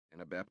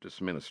and a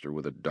Baptist minister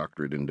with a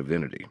doctorate in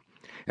divinity,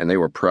 and they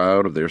were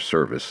proud of their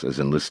service as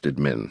enlisted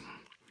men.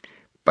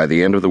 By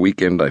the end of the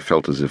weekend, I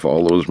felt as if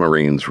all those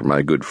Marines were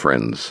my good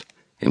friends,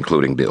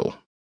 including Bill.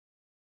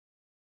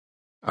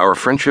 Our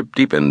friendship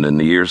deepened in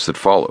the years that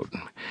followed.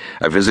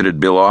 I visited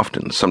Bill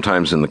often,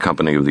 sometimes in the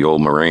company of the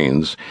old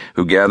Marines,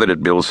 who gathered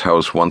at Bill's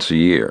house once a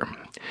year.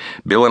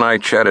 Bill and I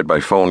chatted by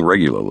phone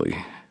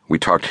regularly. We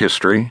talked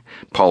history,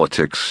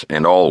 politics,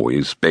 and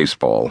always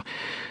baseball,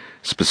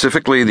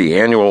 specifically the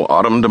annual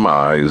autumn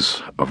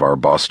demise of our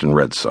Boston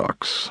Red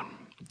Sox.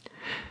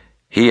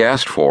 He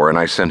asked for, and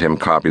I sent him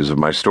copies of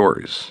my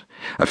stories.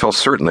 I felt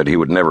certain that he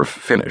would never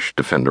finish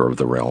Defender of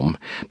the Realm,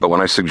 but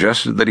when I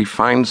suggested that he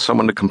find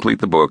someone to complete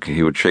the book,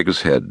 he would shake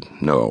his head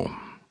no.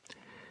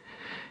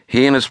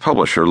 He and his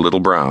publisher, Little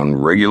Brown,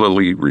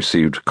 regularly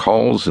received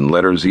calls and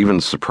letters,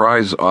 even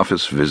surprise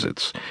office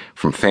visits,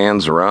 from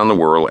fans around the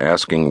world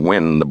asking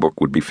when the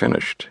book would be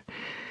finished.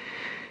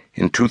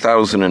 In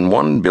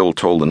 2001, Bill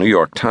told the New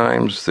York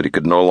Times that he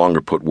could no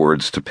longer put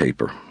words to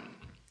paper.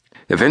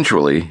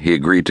 Eventually, he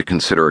agreed to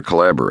consider a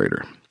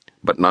collaborator,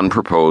 but none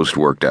proposed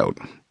worked out.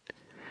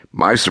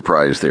 My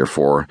surprise,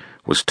 therefore,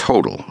 was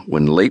total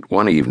when late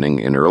one evening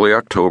in early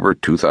October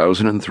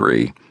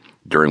 2003,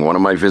 during one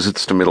of my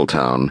visits to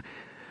Middletown,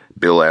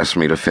 Bill asked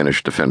me to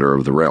finish Defender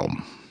of the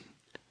Realm.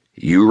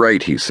 "You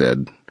write," he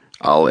said.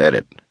 "I'll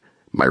edit.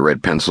 My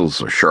red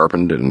pencils are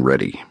sharpened and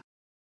ready."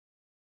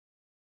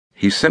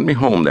 He sent me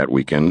home that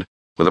weekend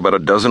with about a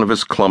dozen of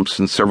his clumps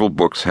and several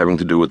books having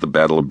to do with the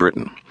Battle of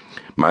Britain.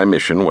 My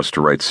mission was to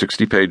write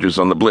 60 pages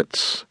on the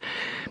Blitz.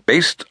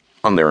 Based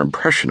on their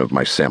impression of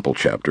my sample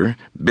chapter,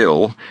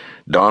 Bill,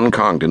 Don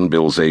Congdon,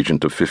 Bill's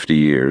agent of 50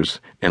 years,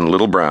 and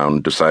Little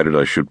Brown decided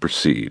I should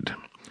proceed.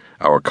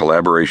 Our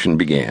collaboration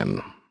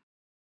began.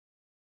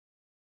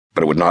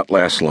 But it would not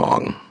last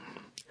long.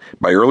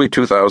 By early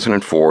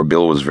 2004,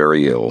 Bill was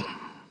very ill.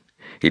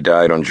 He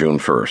died on June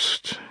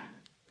 1st.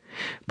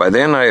 By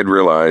then I had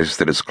realized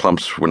that his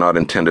clumps were not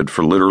intended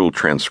for literal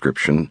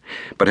transcription,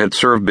 but had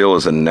served Bill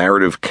as a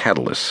narrative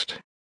catalyst.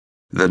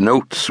 The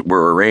notes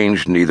were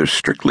arranged neither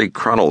strictly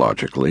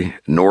chronologically,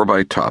 nor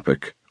by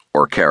topic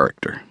or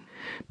character.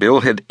 Bill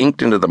had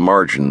inked into the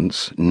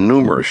margins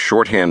numerous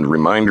shorthand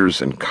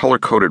reminders and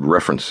color-coded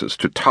references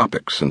to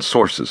topics and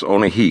sources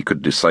only he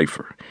could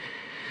decipher.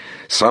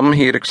 Some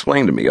he had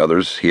explained to me,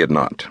 others he had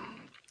not.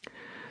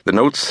 The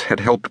notes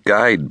had helped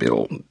guide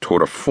Bill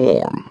toward a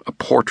form, a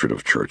portrait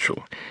of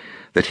Churchill,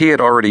 that he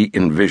had already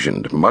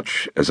envisioned,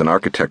 much as an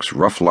architect's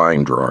rough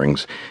line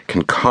drawings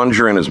can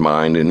conjure in his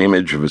mind an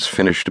image of his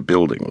finished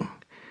building.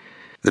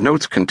 The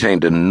notes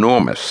contained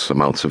enormous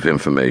amounts of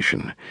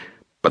information,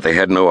 but they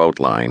had no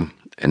outline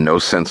and no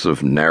sense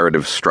of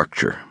narrative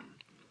structure.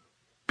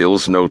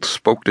 Bill's notes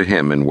spoke to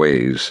him in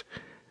ways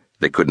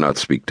they could not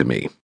speak to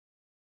me.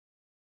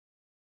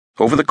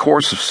 Over the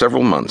course of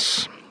several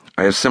months,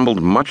 I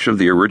assembled much of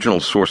the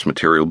original source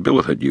material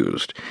Bill had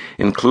used,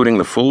 including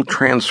the full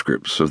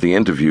transcripts of the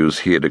interviews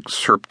he had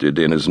excerpted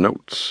in his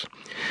notes.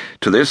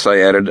 To this I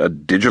added a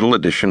digital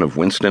edition of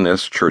Winston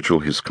S. Churchill,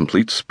 His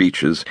Complete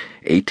Speeches,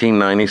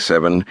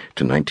 1897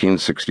 to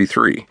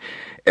 1963,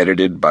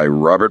 edited by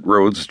Robert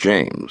Rhodes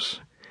James,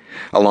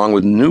 along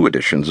with new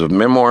editions of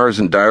memoirs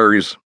and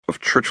diaries of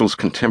Churchill's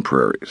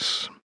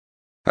contemporaries.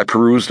 I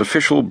perused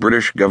official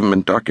British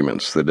government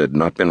documents that had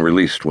not been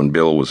released when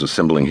Bill was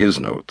assembling his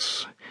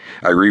notes.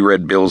 I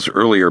reread Bill's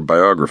earlier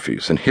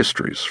biographies and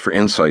histories for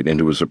insight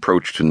into his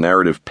approach to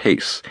narrative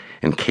pace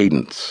and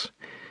cadence.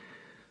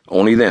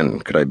 Only then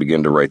could I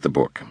begin to write the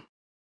book.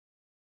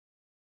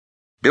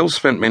 Bill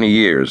spent many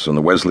years on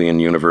the Wesleyan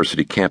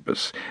University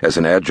campus as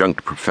an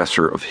adjunct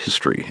professor of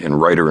history and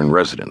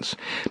writer-in-residence,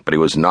 but he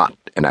was not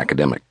an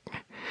academic.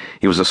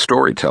 He was a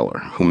storyteller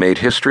who made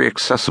history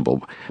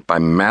accessible by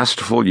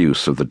masterful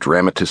use of the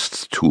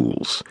dramatist's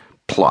tools,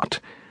 plot,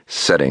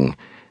 setting,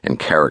 and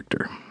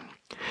character.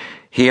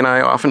 He and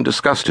I often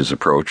discussed his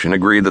approach and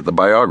agreed that the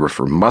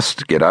biographer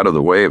must get out of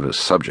the way of his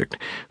subject,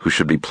 who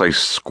should be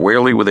placed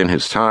squarely within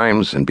his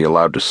times and be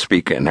allowed to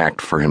speak and act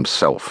for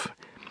himself.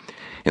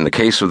 In the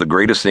case of the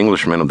greatest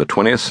Englishman of the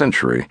 20th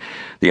century,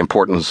 the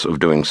importance of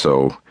doing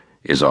so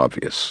is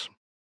obvious.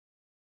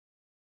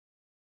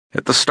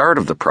 At the start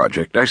of the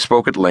project, I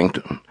spoke at length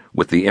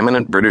with the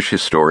eminent British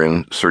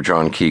historian Sir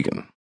John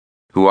Keegan,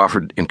 who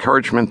offered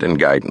encouragement and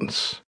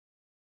guidance.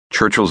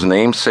 Churchill's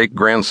namesake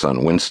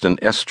grandson, Winston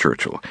S.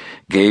 Churchill,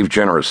 gave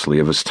generously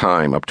of his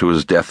time up to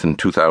his death in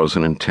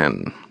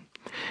 2010,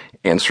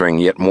 answering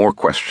yet more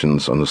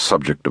questions on the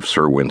subject of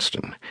Sir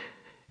Winston,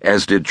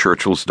 as did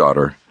Churchill's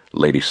daughter,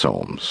 Lady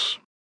Soames.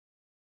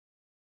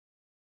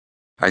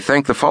 I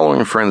thank the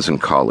following friends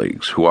and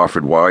colleagues who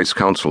offered wise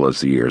counsel as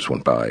the years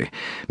went by.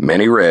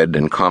 Many read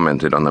and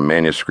commented on the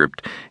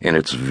manuscript in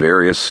its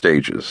various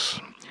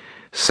stages.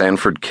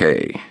 Sanford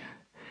Kay,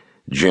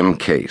 Jim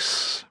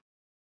Case,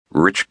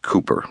 Rich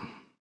Cooper,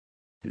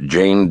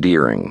 Jane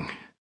Deering,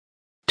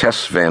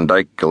 Tess Van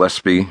Dyke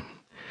Gillespie,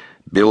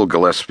 Bill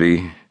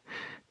Gillespie,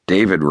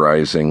 David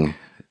Rising,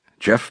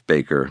 Jeff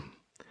Baker,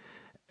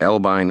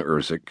 Albine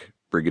Erzik,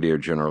 Brigadier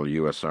General,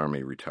 U.S.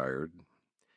 Army, retired,